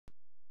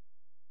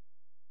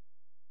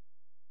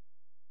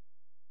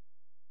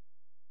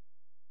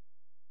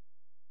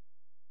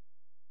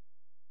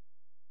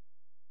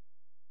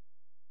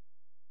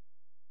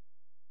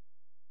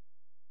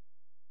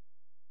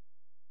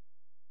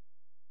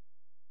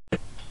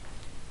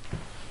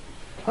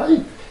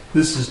Hi,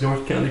 this is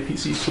North County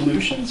PC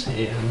Solutions,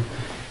 and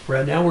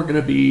right now we're going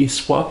to be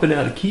swapping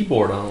out a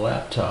keyboard on a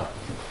laptop.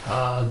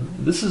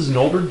 This is an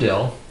older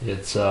Dell.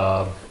 It's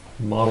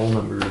model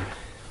number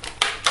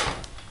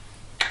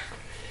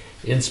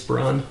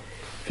Inspiron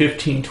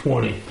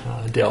 1520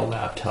 Dell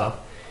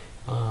laptop,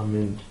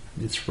 and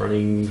it's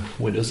running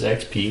Windows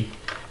XP.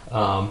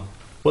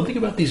 One thing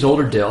about these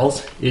older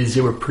Dells is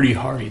they were pretty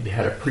hardy. They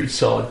had a pretty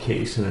solid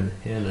case and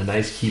a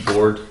nice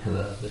keyboard, and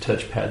the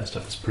touchpad and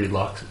stuff is pretty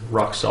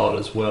rock solid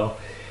as well.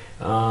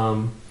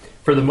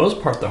 For the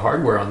most part, the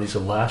hardware on these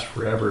will last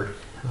forever.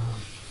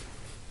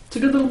 It's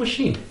a good little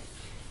machine.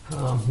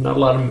 Not a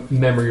lot of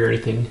memory or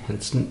anything.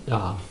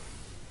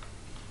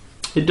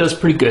 It does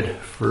pretty good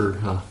for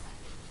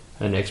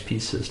an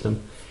XP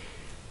system.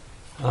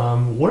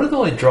 One of the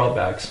only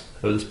drawbacks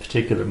of this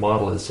particular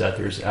model is that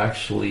there's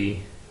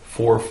actually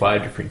 4 or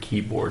 5 different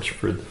keyboards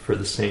for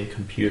the same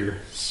computer.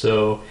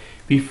 So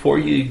before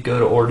you go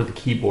to order the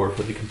keyboard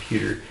for the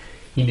computer,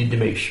 you need to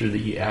make sure that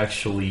you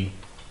actually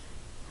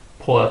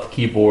pull out the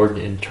keyboard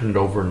and turn it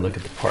over and look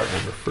at the part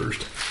number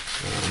first.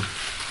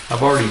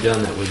 I've already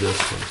done that with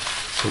this one,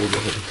 so we'll go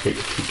ahead and take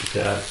a peek at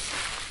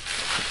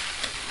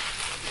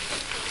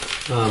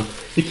that.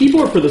 The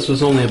keyboard for this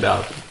was only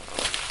about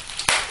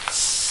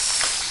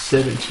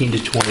 $17 to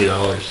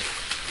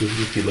 $20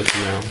 if you look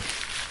around.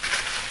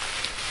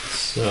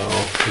 So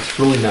it's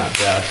really not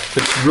bad,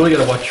 but you really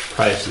got to watch your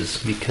prices,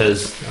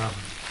 because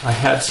I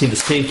have seen the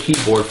same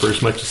keyboard for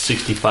as much as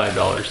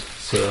 $65.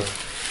 So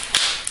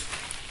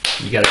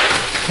you got to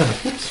kind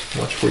of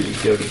watch where you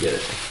go to get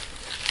it.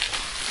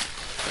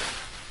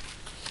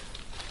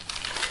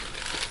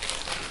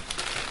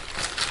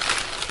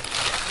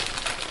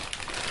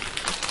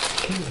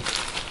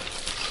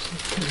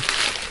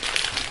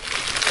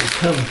 They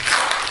come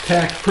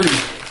packed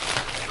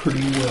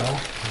pretty well.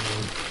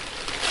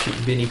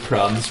 Shouldn't be any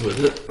problems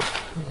with it.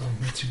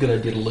 It's a good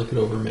idea to look it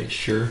over and make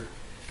sure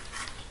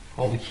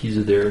all the keys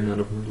are there, none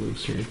of them are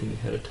loose or anything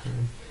ahead of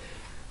time.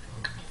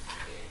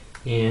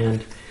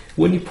 And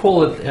when you pull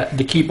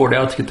the keyboard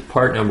out to get the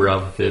part number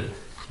out of it,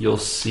 you'll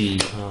see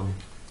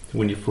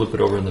when you flip it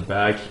over in the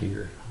back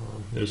here,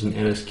 there's an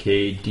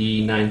NSK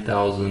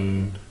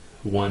D9001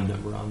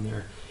 number on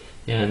there,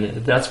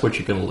 and that's what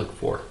you're going to look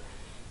for,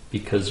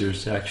 because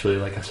there's actually,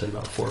 like I said,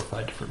 about 4 or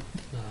 5 different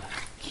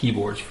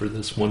keyboards for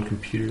this one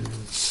computer,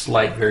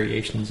 slight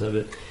variations of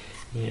it,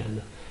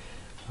 and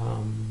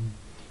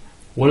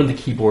one of the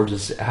keyboards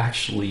is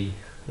actually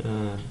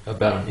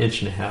about 1.5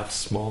 inches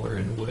smaller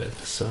in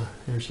width, so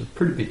there's a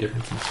pretty big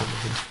difference in some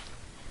of them.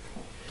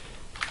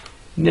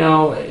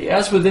 Now,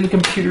 as with any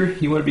computer,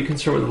 you want to be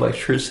concerned with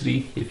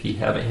electricity. If you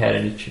haven't had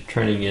any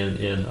training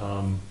in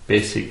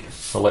basic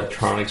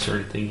electronics or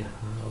anything,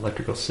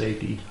 electrical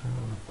safety,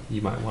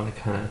 you might want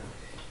to kind of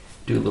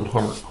do a little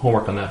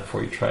homework on that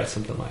before you try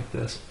something like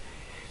this.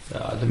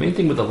 The main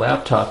thing with the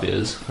laptop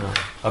is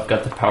I've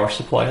got the power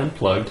supply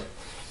unplugged,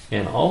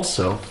 and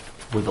also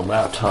with the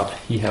laptop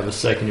you have a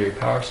secondary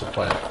power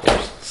supply, of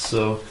course.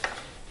 So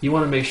you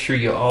want to make sure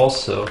you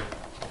also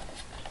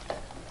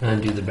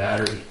undo the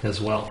battery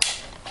as well.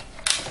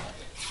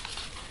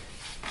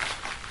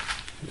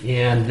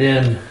 And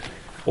then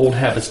old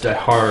habits die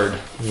hard,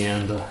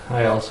 and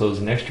I also, as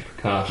an extra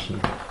precaution,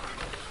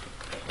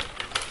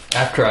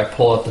 after I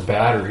pull out the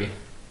battery,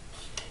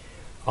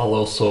 I'll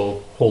also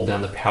hold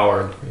down the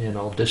power and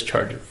I'll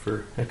discharge it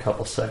for a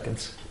couple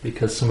seconds,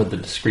 because some of the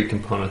discrete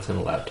components in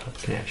a laptop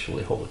can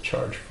actually hold a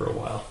charge for a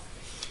while.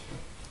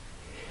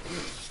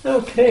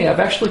 Okay, I've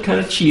actually kind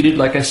of cheated,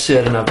 like I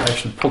said, and I've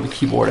actually pulled the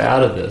keyboard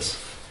out of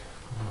this.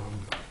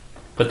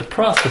 But the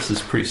process is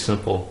pretty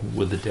simple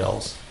with the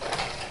Dells.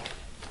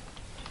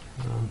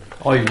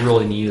 All you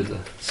really need is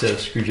a set of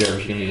screwdrivers.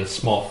 You're going to need a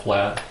small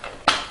flat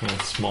and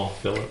a small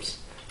Phillips.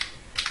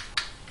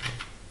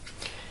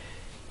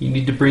 You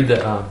need to bring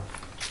the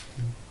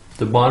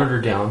monitor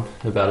down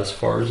about as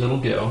far as it'll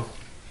go.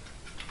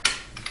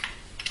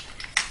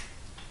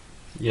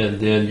 And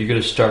then you're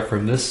going to start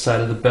from this side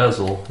of the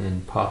bezel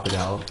and pop it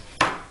out.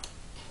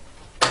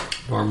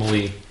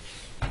 Normally,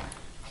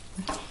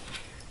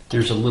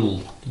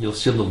 you'll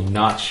see a little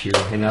notch here,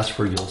 and that's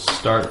where you'll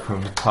start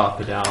from to pop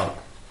it out.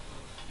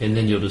 And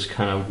then you'll just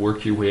kind of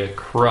work your way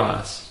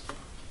across.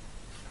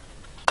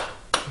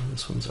 And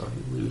this one's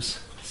already loose,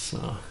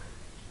 so.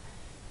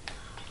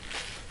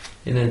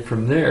 And then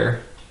from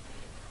there,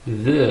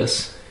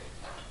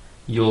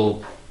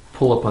 you'll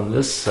pull up on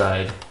this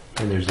side,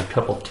 and there's a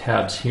couple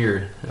tabs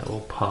here that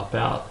will pop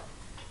out.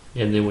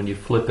 And then when you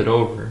flip it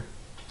over,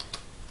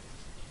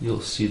 you'll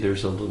see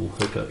there's a little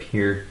hook up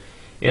here.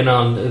 And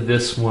on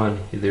this one,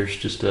 there's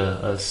just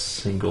a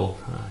single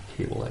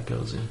cable that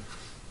goes in.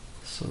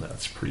 So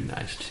that's pretty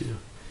nice too.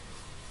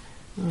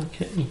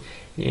 Okay,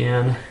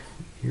 and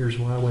here's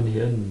why I went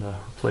ahead and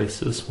replaced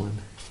this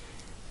one.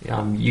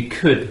 You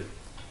could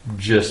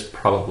just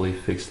probably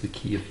fix the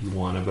key if you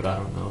wanted, but I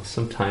don't know.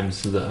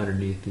 Sometimes the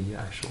underneath the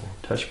actual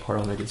touch part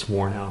on there gets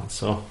worn out,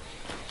 so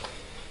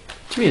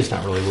to me it's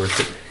not really worth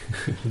it.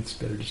 It's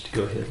better just to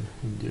go ahead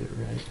and do it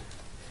right.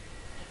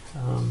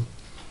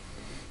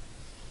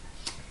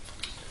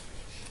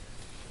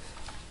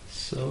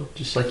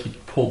 just like you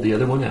pulled the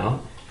other one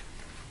out,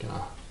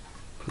 gonna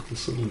put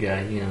this little guy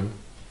in.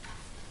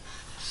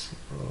 So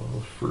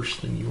the first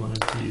thing you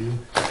want to do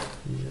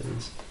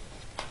is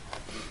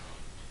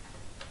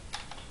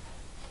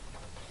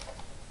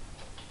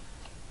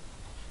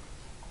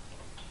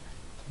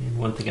and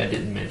one thing I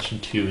didn't mention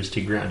too is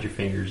to ground your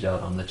fingers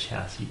out on the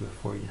chassis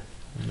before you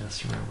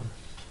mess around with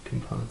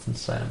components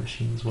inside a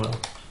machine as well.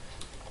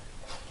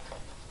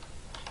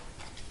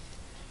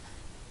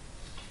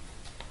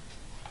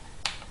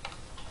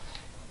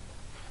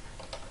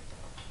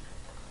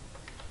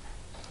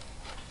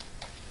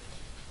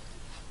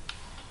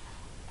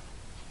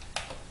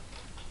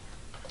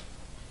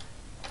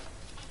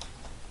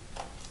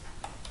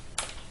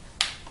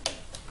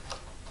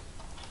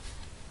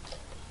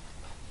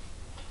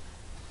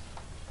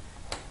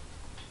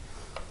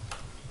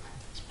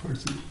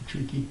 Part's a little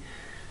tricky.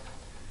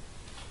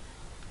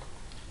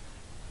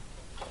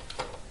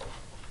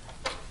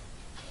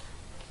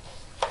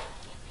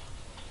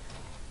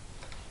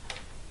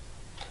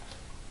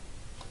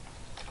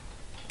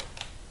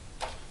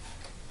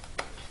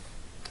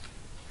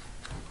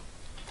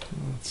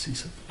 Let's see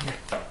something here.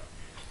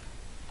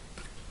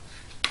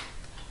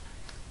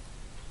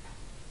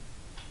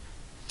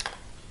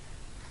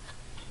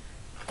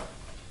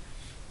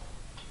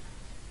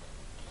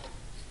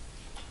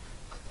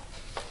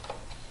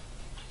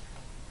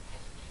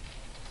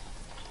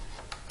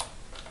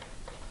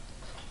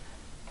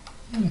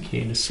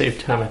 Okay, to save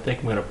time, I think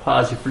I'm going to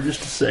pause you for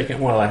just a second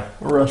while I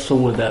wrestle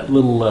with that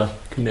little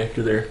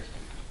connector there.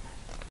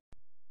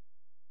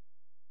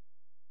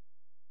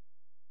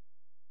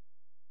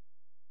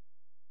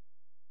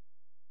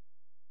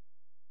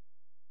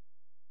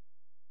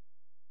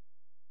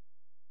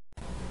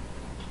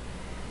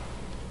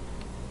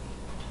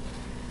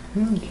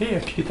 Okay,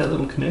 after you get that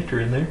little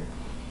connector in there,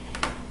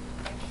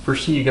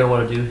 first thing you're going to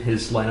want to do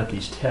is line up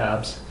these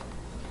tabs.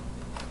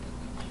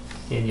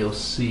 And you'll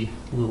see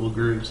little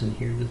grooves in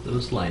here that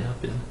those line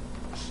up in.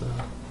 So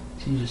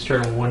you just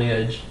start on one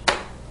edge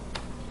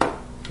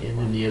and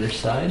then the other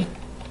side.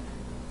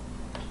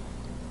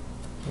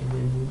 And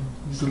then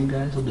these little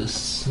guys will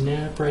just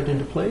snap right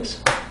into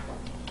place.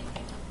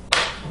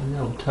 And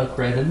that'll tuck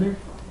right in there.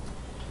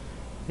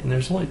 And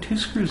there's only 2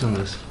 screws on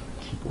this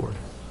keyboard.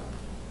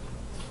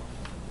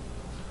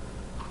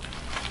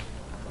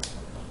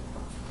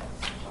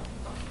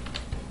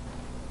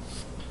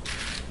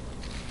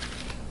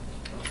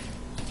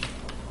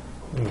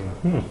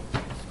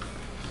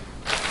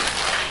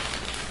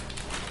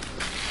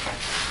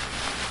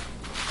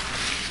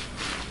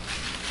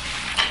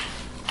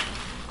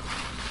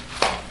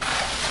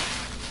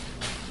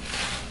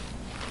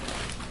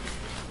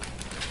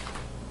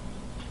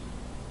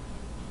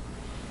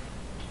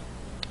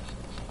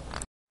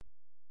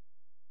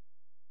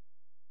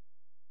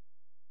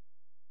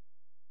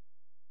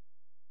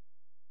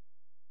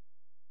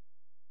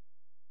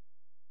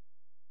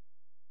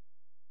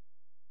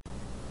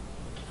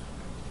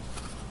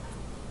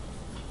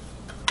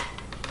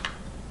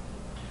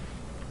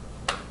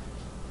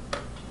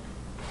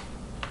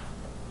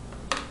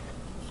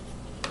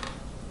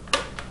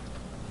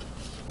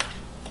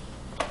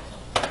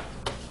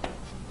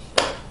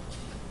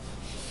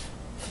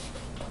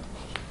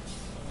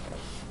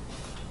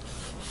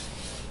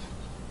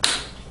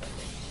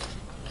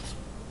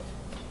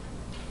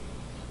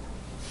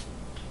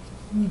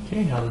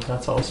 Okay, now that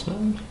that's all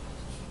snug, you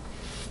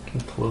can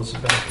close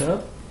it back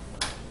up.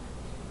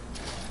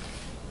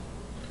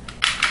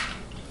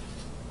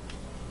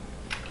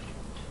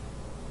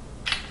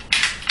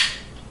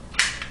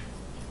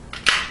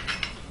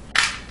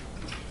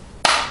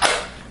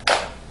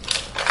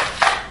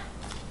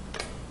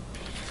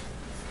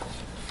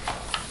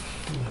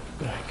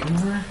 Back in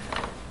there.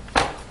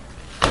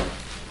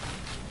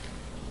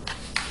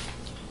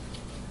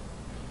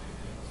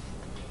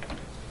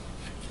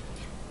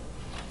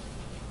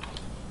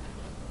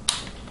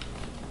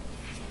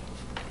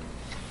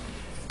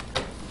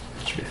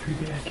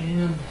 Back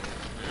in. And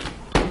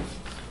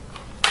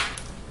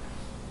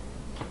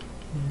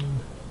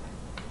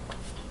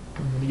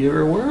I'm going to give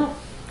her a whirl.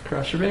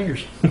 Cross your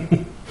fingers.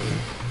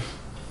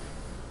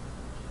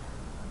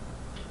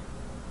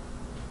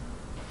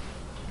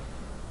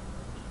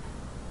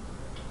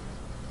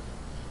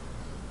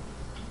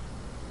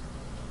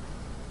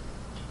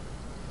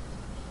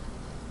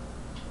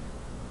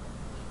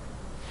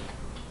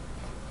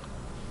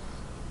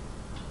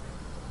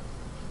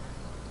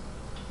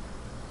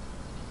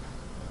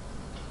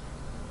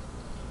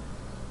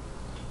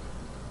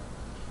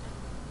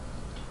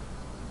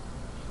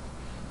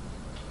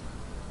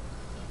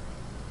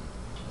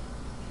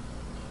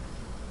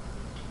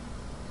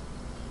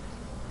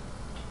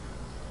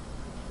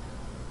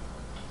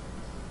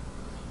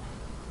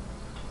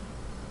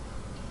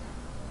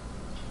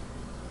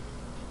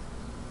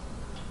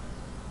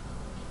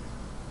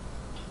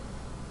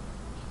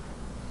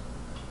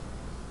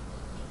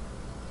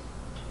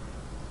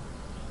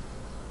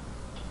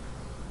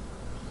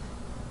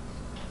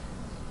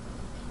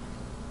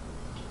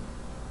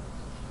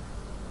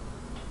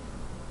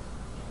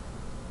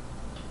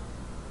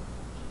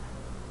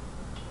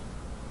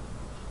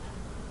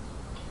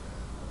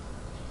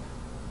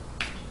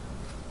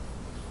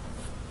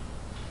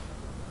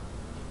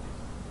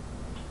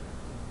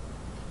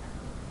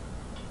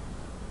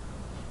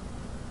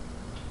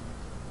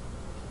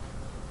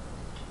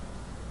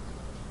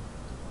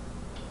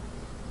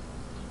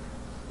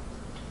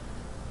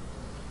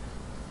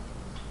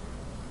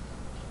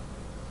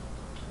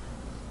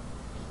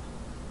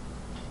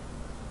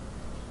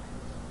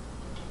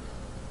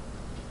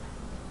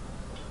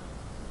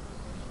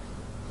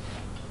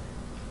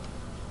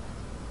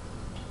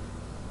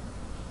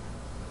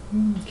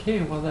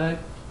 Okay, while that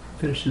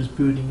finishes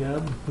booting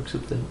up, hooks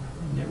up the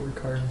network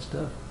card and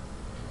stuff,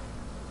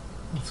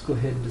 let's go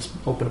ahead and just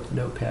open up the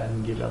notepad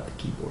and give out the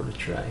keyboard a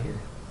try here.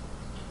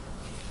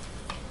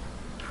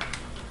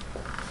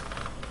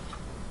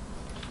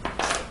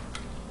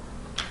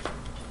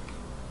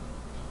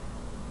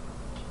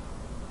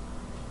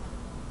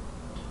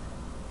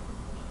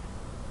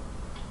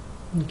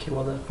 Okay,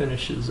 while that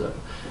finishes up,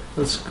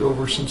 let's go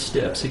over some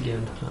steps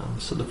again.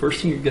 So the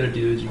first thing you're going to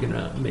do is you're going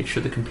to make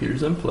sure the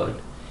computer's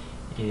unplugged,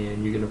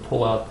 and you're going to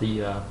pull out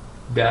the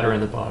battery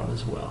on the bottom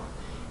as well.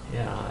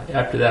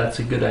 After that, it's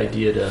a good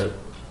idea to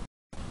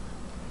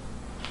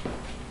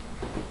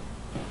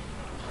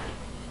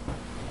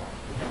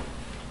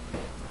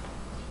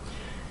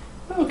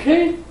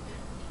okay,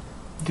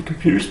 the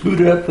computer's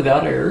booted up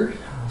without error,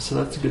 so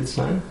that's a good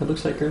sign. It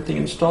looks like everything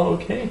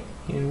installed okay.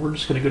 And we're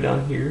just going to go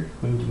down here,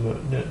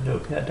 move the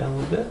notepad down a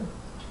little bit.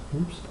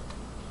 Oops.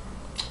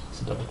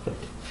 It's a double click.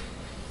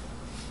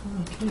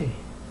 Okay.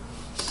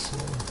 So,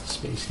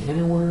 space and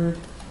enter word.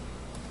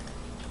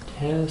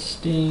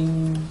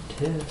 Testing,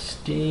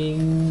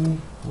 testing.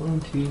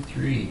 1, 2,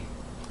 3.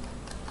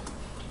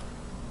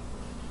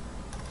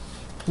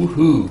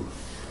 Woohoo!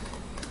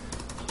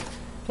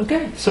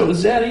 Okay, so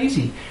it's that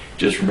easy.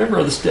 Just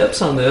remember the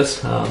steps on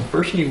this.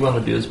 First thing you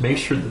want to do is make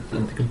sure that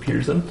the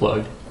computer's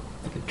unplugged.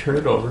 You can turn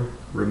it over,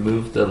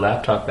 remove the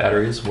laptop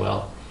battery as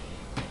well,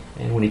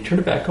 and when you turn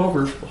it back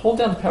over, hold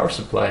down the power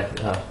supply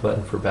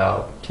button for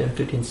about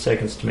 10-15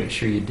 seconds to make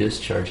sure you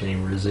discharge any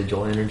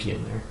residual energy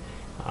in there.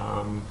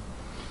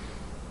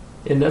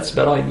 And that's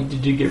about all you need to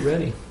do to get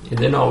ready. And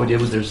then all we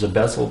did was there's a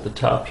bezel at the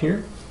top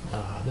here.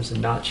 There's a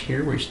notch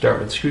here where you start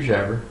with a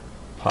screwdriver,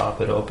 pop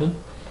it open,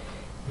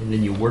 and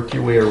then you work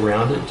your way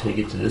around it until you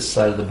get to this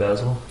side of the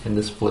bezel, and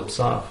this flips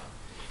off.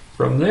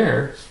 From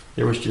there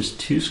was just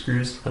 2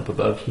 screws up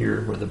above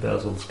here where the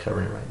bezel is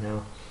covering it right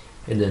now,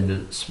 and then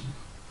it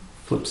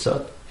flips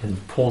up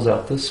and pulls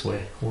out this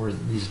way where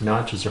these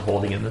notches are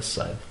holding in this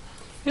side.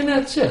 And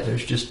that's it.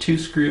 There's just 2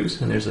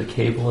 screws, and there's a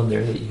cable in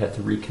there that you have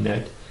to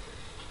reconnect.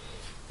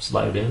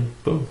 Slide it in,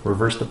 boom,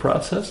 reverse the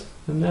process,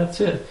 and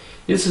that's it.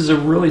 This is a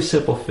really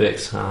simple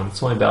fix.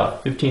 It's only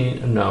about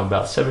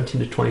about 17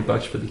 to 20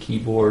 bucks for the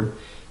keyboard,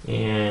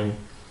 and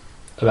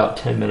about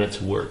 10 minutes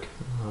of work.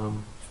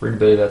 For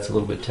anybody that's a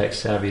little bit tech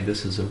savvy,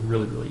 this is a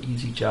really, really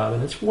easy job,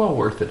 and it's well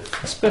worth it,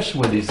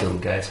 especially with these little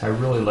guys. I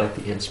really like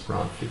the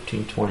Inspiron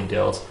 1520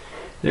 Dells.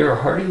 They're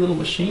a hardy little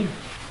machine.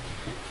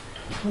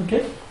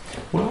 Okay,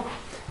 well,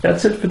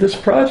 that's it for this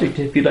project.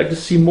 If you'd like to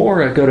see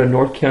more, go to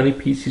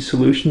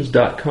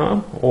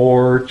northcountypcsolutions.com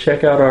or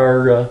check out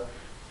our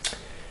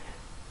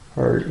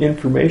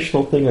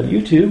informational thing on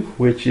YouTube,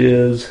 which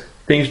is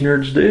Things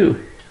Nerds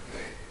Do.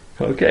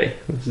 Okay,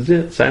 this is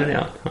it. Signing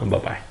out.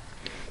 Bye-bye.